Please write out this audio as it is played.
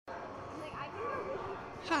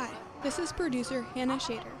Hi, this is producer Hannah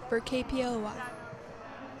Shader for KPLY.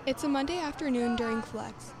 It's a Monday afternoon during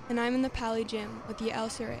Flex, and I'm in the Pally Gym with Yael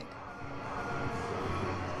Sarig.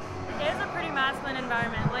 It is a pretty masculine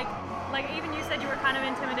environment. Like even you said you were kind of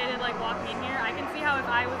intimidated walking in here. I can see how if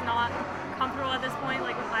I was not comfortable at this point,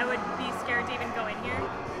 I would be scared to even go in here.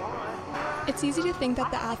 It's easy to think that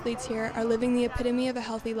the athletes here are living the epitome of a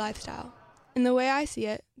healthy lifestyle. And the way I see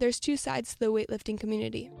it, there's two sides to the weightlifting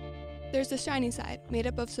community. There's the shiny side, made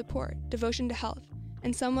up of support, devotion to health,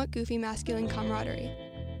 and somewhat goofy masculine camaraderie.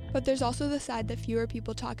 But there's also the side that fewer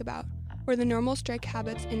people talk about, where the normal strike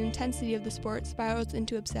habits and intensity of the sport spirals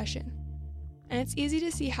into obsession. And it's easy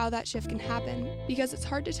to see how that shift can happen, because it's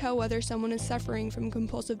hard to tell whether someone is suffering from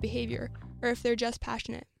compulsive behavior or if they're just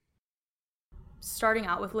passionate. Starting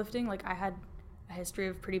out with lifting, I had a history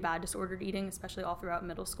of pretty bad disordered eating, especially all throughout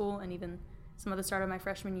middle school and even some of the start of my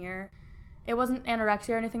freshman year. It wasn't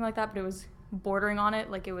anorexia or anything like that, but it was bordering on it.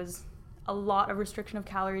 It was a lot of restriction of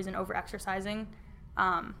calories and over-exercising.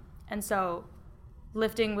 And so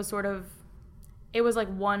lifting was it was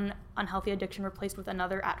one unhealthy addiction replaced with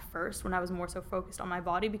another at first when I was more so focused on my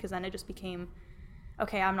body, because then it just became,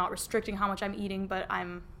 okay, I'm not restricting how much I'm eating, but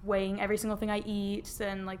I'm weighing every single thing I eat,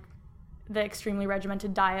 and the extremely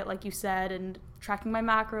regimented diet, like you said, and tracking my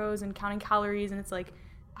macros and counting calories, and it's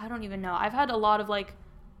I don't even know. I've had a lot of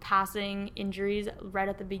passing injuries right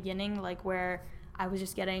at the beginning, where I was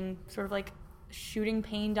just getting shooting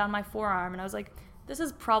pain down my forearm, and I was this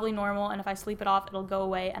is probably normal, and if I sleep it off, it'll go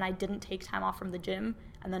away, and I didn't take time off from the gym,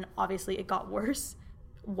 and then obviously it got worse.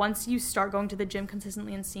 Once you start going to the gym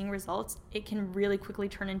consistently and seeing results, it can really quickly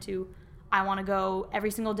turn into, I want to go every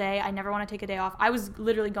single day, I never want to take a day off. I was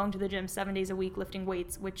literally going to the gym 7 days a week lifting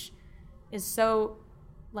weights, which is so,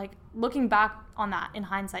 looking back on that in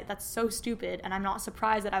hindsight, that's so stupid, and I'm not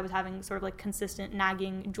surprised that I was having consistent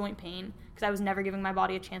nagging joint pain, because I was never giving my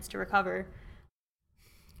body a chance to recover.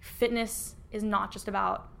 Fitness is not just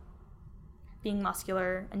about being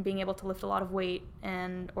muscular and being able to lift a lot of weight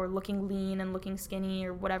or looking lean and looking skinny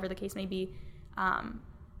or whatever the case may be.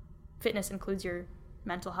 Fitness includes your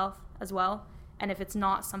mental health as well, and if it's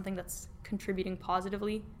not something that's contributing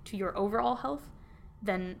positively to your overall health,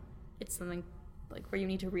 then it's something where you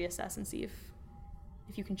need to reassess and see if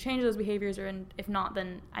you can change those behaviors, and if not,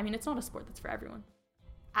 then it's not a sport that's for everyone.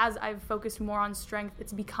 As I've focused more on strength,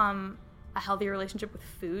 it's become a healthier relationship with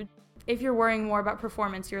food. If you're worrying more about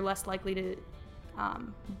performance, you're less likely to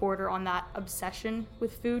border on that obsession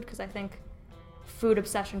with food, because I think food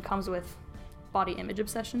obsession comes with body image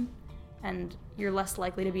obsession, and you're less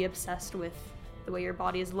likely to be obsessed with the way your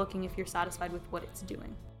body is looking if you're satisfied with what it's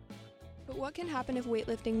doing. But what can happen if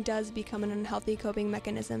weightlifting does become an unhealthy coping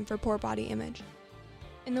mechanism for poor body image?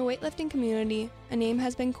 In the weightlifting community, a name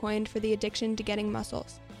has been coined for the addiction to getting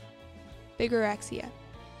muscles: bigorexia.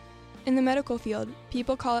 In the medical field,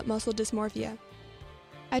 people call it muscle dysmorphia.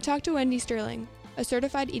 I talked to Wendy Sterling, a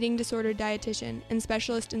certified eating disorder dietitian and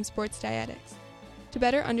specialist in sports dietetics, to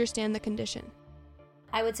better understand the condition.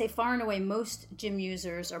 I would say far and away most gym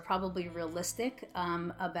users are probably realistic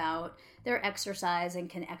about their exercise and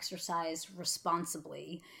can exercise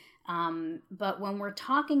responsibly. But when we're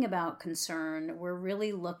talking about concern, we're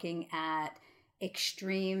really looking at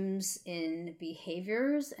extremes in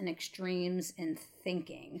behaviors and extremes in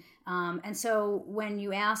thinking. And so when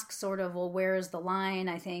you ask where is the line,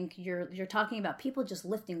 I think you're talking about people just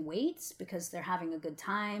lifting weights because they're having a good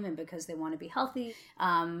time and because they want to be healthy,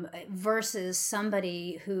 versus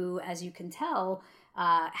somebody who, as you can tell,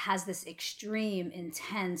 has this extreme,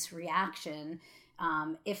 intense reaction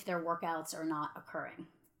if their workouts are not occurring.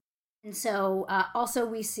 And so also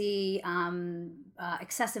we see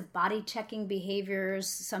excessive body checking behaviors.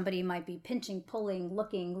 Somebody might be pinching, pulling,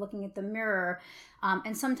 looking at the mirror.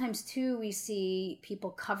 And sometimes too, we see people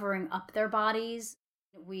covering up their bodies.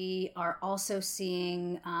 We are also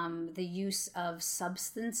seeing the use of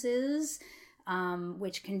substances,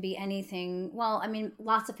 which can be anything.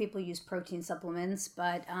 Lots of people use protein supplements,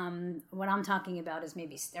 but what I'm talking about is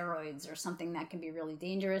maybe steroids or something that can be really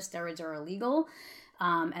dangerous. Steroids are illegal.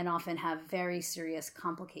 And often have very serious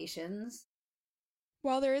complications.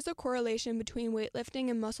 While there is a correlation between weightlifting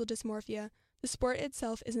and muscle dysmorphia, the sport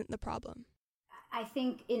itself isn't the problem. I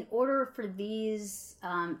think in order for these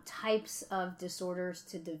types of disorders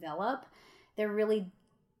to develop, there really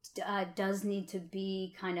does need to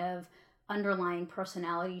be kind of underlying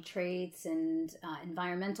personality traits and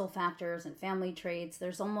environmental factors and family traits.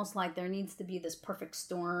 There's almost there needs to be this perfect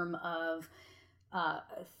storm of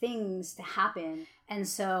things to happen. And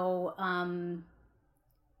so,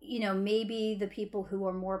 maybe the people who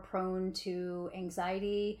are more prone to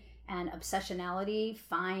anxiety and obsessionality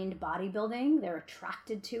find bodybuilding. They're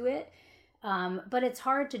attracted to it. But it's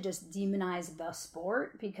hard to just demonize the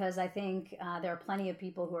sport, because I think there are plenty of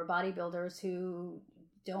people who are bodybuilders who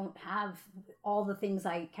don't have all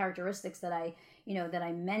the characteristics that I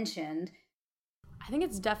mentioned. I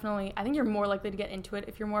think you're more likely to get into it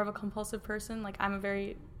if you're more of a compulsive person. Like, I'm a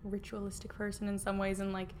very ritualistic person in some ways,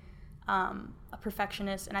 and like a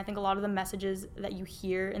perfectionist. And I think a lot of the messages that you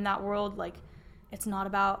hear in that world, like, it's not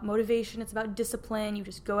about motivation, it's about discipline. You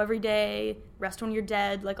just go every day, rest when you're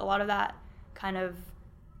dead. Like, a lot of that kind of,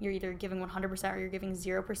 you're either giving 100% or you're giving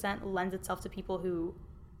 0%, lends itself to people who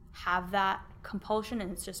have that compulsion,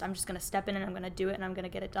 and it's just, I'm just going to step in and I'm going to do it and I'm going to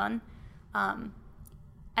get it done. And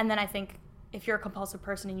then I think if you're a compulsive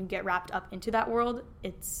person and you get wrapped up into that world,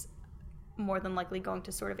 it's more than likely going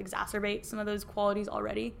to sort of exacerbate some of those qualities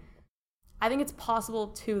already. I think it's possible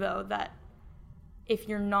too, though, that if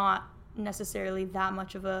you're not necessarily that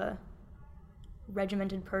much of a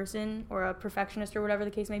regimented person or a perfectionist or whatever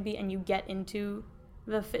the case may be, and you get into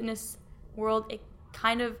the fitness world, it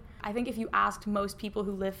kind of, I think if you asked most people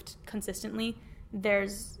who lift consistently,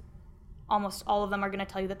 there's almost all of them are going to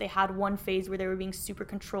tell you that they had one phase where they were being super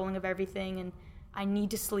controlling of everything, and I need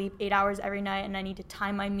to sleep 8 hours every night, and I need to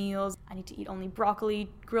time my meals, I need to eat only broccoli,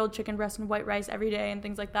 grilled chicken breast, and white rice every day, and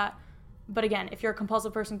things like that. But again, if you're a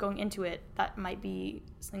compulsive person going into it, that might be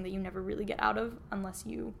something that you never really get out of unless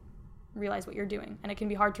you realize what you're doing. And it can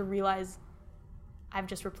be hard to realize I've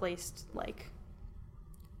just replaced like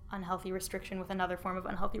unhealthy restriction with another form of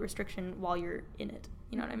unhealthy restriction while you're in it.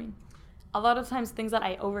 You know what I mean? A lot of times things that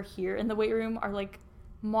I overhear in the weight room are like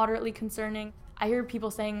moderately concerning. I hear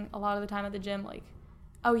people saying a lot of the time at the gym, like,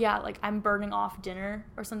 oh yeah, like I'm burning off dinner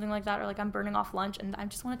or something like that, or like I'm burning off lunch, and I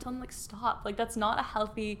just want to tell them, like, stop. Like, that's not a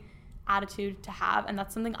healthy attitude to have, and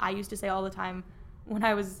that's something I used to say all the time when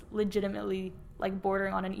I was legitimately like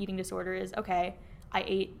bordering on an eating disorder is, okay, I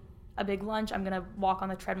ate a big lunch, I'm gonna walk on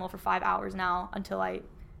the treadmill for 5 hours now until I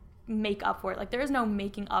make up for it. Like, there is no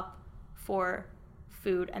making up for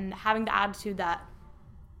food, and having the attitude that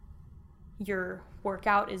your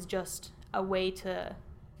workout is just a way to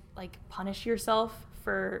like punish yourself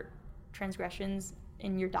for transgressions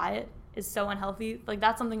in your diet is so unhealthy. Like,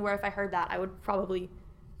 that's something where if I heard that, I would probably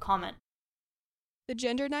comment. The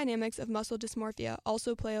gender dynamics of muscle dysmorphia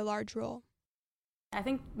also play a large role. I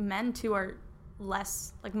think men too are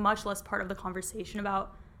much less part of the conversation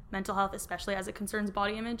about mental health, especially as it concerns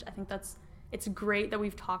body image. I think it's great that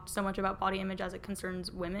we've talked so much about body image as it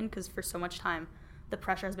concerns women, because for so much time the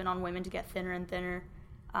pressure has been on women to get thinner and thinner,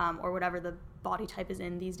 or whatever the body type is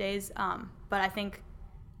in these days. But I think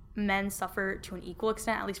men suffer to an equal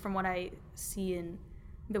extent, at least from what I see in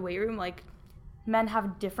the weight room. Like, men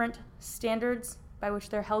have different standards by which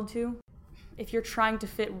they're held to. If you're trying to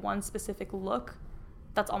fit one specific look,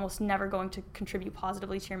 that's almost never going to contribute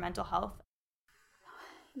positively to your mental health.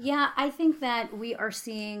 Yeah, I think that we are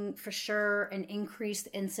seeing for sure an increased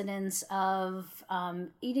incidence of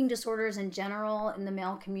eating disorders in general in the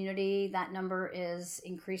male community. That number is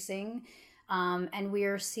increasing. And we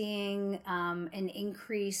are seeing an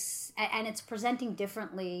increase, and it's presenting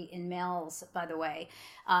differently in males, by the way.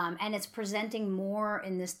 And it's presenting more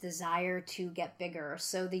in this desire to get bigger.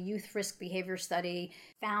 So the Youth Risk Behavior Study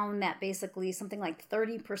found that basically something like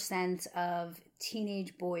 30% of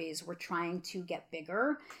teenage boys were trying to get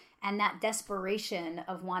bigger. And that desperation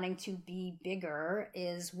of wanting to be bigger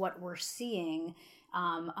is what we're seeing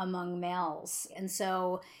among males. And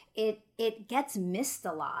so it gets missed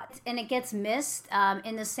a lot. And it gets missed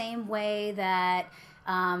in the same way that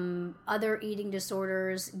other eating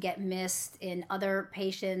disorders get missed in other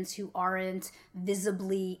patients who aren't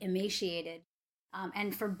visibly emaciated.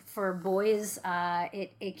 And for boys,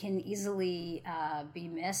 it can easily be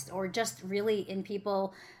missed, or just really in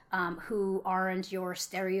people who aren't your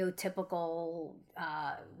stereotypical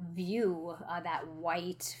view, that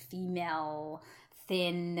white, female,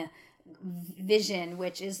 thin vision,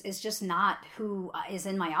 which is just not who is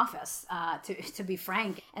in my office, to be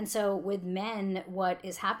frank. And so with men, what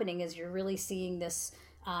is happening is you're really seeing this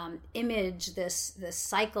image, this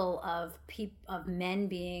cycle of men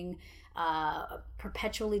being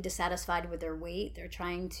perpetually dissatisfied with their weight. They're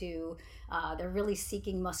trying to, they're really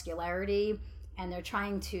seeking muscularity, and they're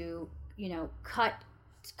trying to,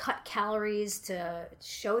 cut calories to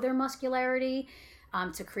show their muscularity,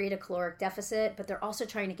 to create a caloric deficit, but they're also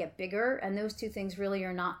trying to get bigger, and those two things really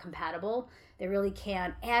are not compatible. They really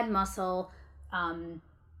can't add muscle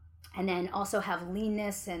and then also have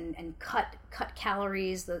leanness and cut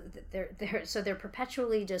calories. They're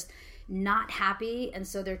perpetually just not happy, and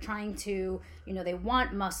so they're trying to, they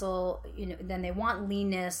want muscle, then they want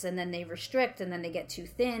leanness, and then they restrict, and then they get too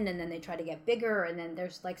thin, and then they try to get bigger, and then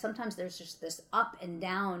sometimes there's just this up and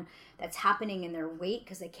down that's happening in their weight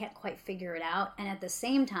because they can't quite figure it out. And at the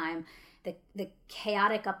same time, the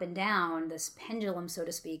chaotic up and down, this pendulum, so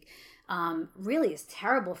to speak, really is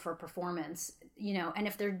terrible for performance. And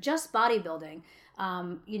if they're just bodybuilding,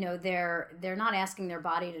 they're not asking their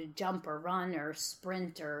body to jump or run or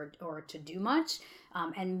sprint or to do much.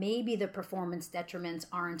 And maybe the performance detriments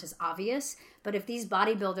aren't as obvious. But if these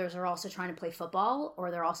bodybuilders are also trying to play football,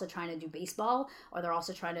 or they're also trying to do baseball, or they're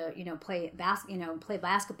also trying to, play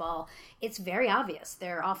basketball, it's very obvious.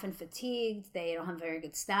 They're often fatigued. They don't have very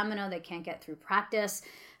good stamina. They can't get through practice.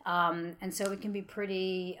 And so it can be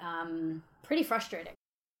pretty frustrating.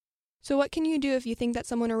 So what can you do if you think that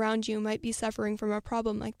someone around you might be suffering from a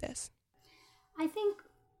problem like this? I think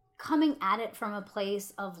coming at it from a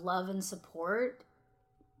place of love and support,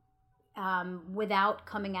 without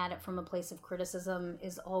coming at it from a place of criticism,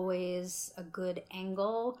 is always a good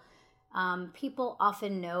angle. People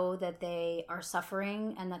often know that they are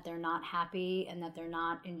suffering and that they're not happy and that they're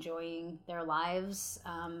not enjoying their lives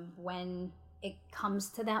when it comes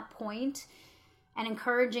to that point. And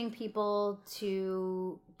encouraging people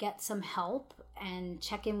to get some help and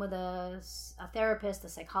check in with a therapist, a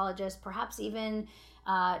psychologist, perhaps even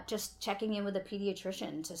just checking in with a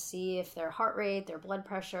pediatrician to see if their heart rate, their blood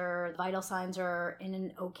pressure, vital signs are in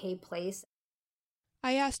an okay place.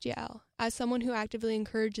 I asked Yael, as someone who actively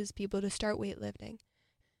encourages people to start weightlifting,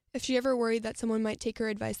 if she ever worried that someone might take her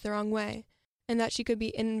advice the wrong way and that she could be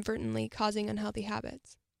inadvertently causing unhealthy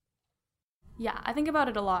habits. Yeah, I think about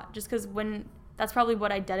it a lot, just because that's probably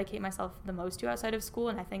what I dedicate myself the most to outside of school,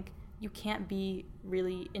 and I think you can't be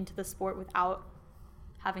really into the sport without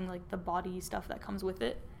having like the body stuff that comes with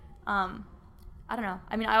it. I don't know.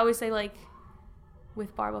 I mean, I always say, like,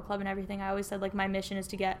 with barbell club and everything, I always said, like, my mission is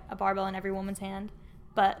to get a barbell in every woman's hand,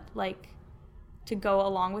 but like to go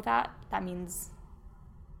along with that means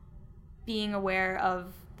being aware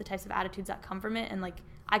of the types of attitudes that come from it. And like,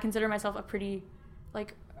 I consider myself a pretty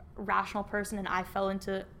like rational person, and I fell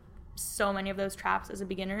into so many of those traps as a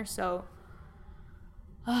beginner. So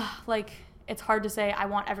like, it's hard to say I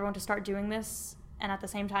want everyone to start doing this, and at the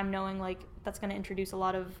same time knowing like that's going to introduce a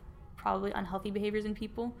lot of probably unhealthy behaviors in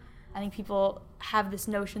people. I think people have this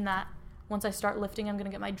notion that once I start lifting, I'm going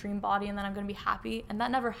to get my dream body and then I'm going to be happy, and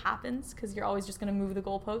that never happens because you're always just going to move the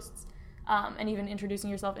goalposts. And even introducing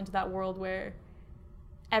yourself into that world where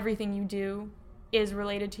everything you do is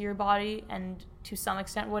related to your body and to some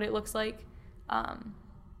extent what it looks like.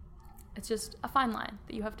 It's just a fine line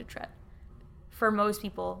that you have to tread. For most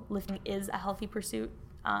people, lifting is a healthy pursuit,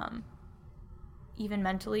 even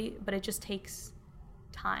mentally, but it just takes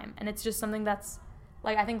time. And it's just something that's,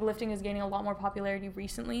 like, I think lifting is gaining a lot more popularity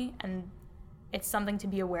recently, and it's something to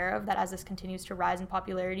be aware of, that as this continues to rise in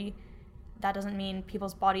popularity, that doesn't mean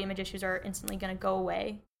people's body image issues are instantly going to go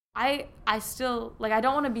away. I still, like, I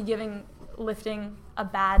don't want to be giving lifting a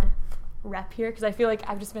bad rep here, because I feel like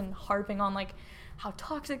I've just been harping on, like, how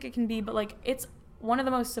toxic it can be, but, like, it's one of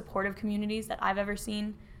the most supportive communities that I've ever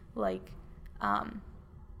seen, like,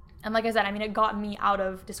 and like I said, I mean, it got me out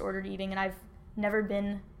of disordered eating, and I've never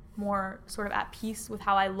been more sort of at peace with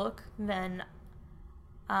how I look than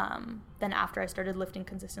after I started lifting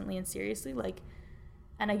consistently and seriously. Like,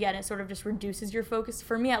 and again, it sort of just reduces your focus.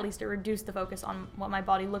 For me, at least, it reduced the focus on what my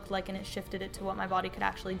body looked like, and it shifted it to what my body could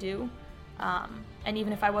actually do. And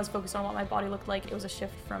even if I was focused on what my body looked like, it was a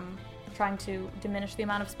shift from trying to diminish the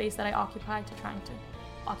amount of space that I occupy to trying to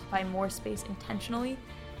occupy more space intentionally,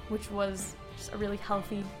 which was just a really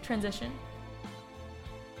healthy transition.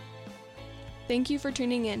 Thank you for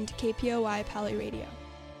tuning in to KPOY Pali Radio.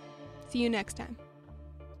 See you next time.